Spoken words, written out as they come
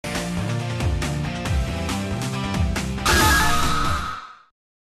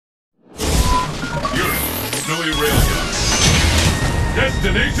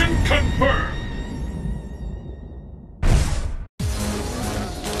Destination confirmed!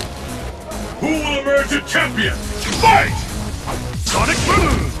 Who will emerge a champion? Fight! Sonic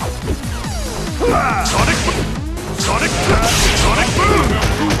Boom! Sonic Boom! Sonic Boom! Sonic Boom!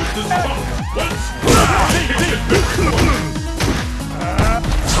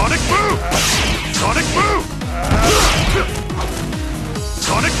 Sonic Boom! Sonic Boom! Sonic Boom!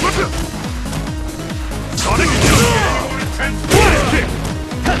 Sonic Boom!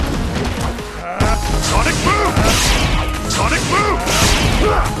 Sonic Boom! Sonic Boom!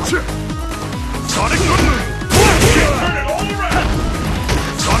 Sonic Boom! Turn it all around!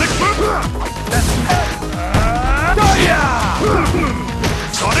 Sonic Boom!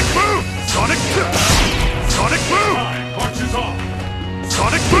 Sonic Boom! Sonic Sonic Boom! Punches off!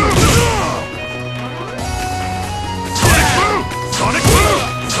 Sonic Boom! Sonic Boom! Sonic Boom!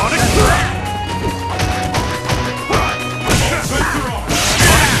 Sonic Boom!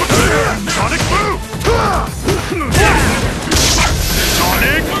 Sonic Boom!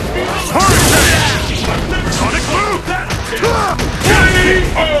 Sonic Hurricane! Sonic Boom!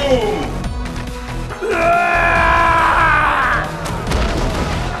 K.O.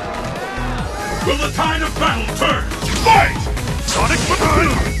 Will the tide of battle turn? Fight! Sonic Boom!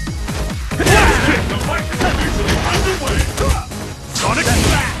 The fight is officially underway! Sonic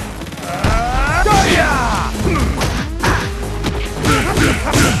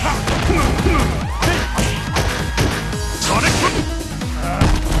Sonic Boom!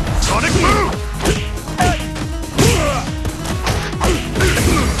 Sonic Boom!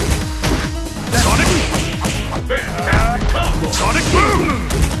 Sonic Fantastic combo! Sonic Boom!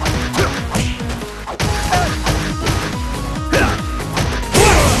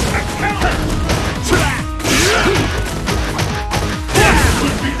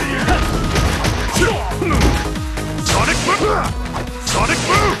 Sonic Boom! Sonic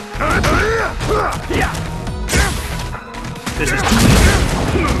Boom! This is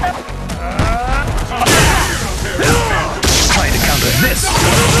trying to counter this!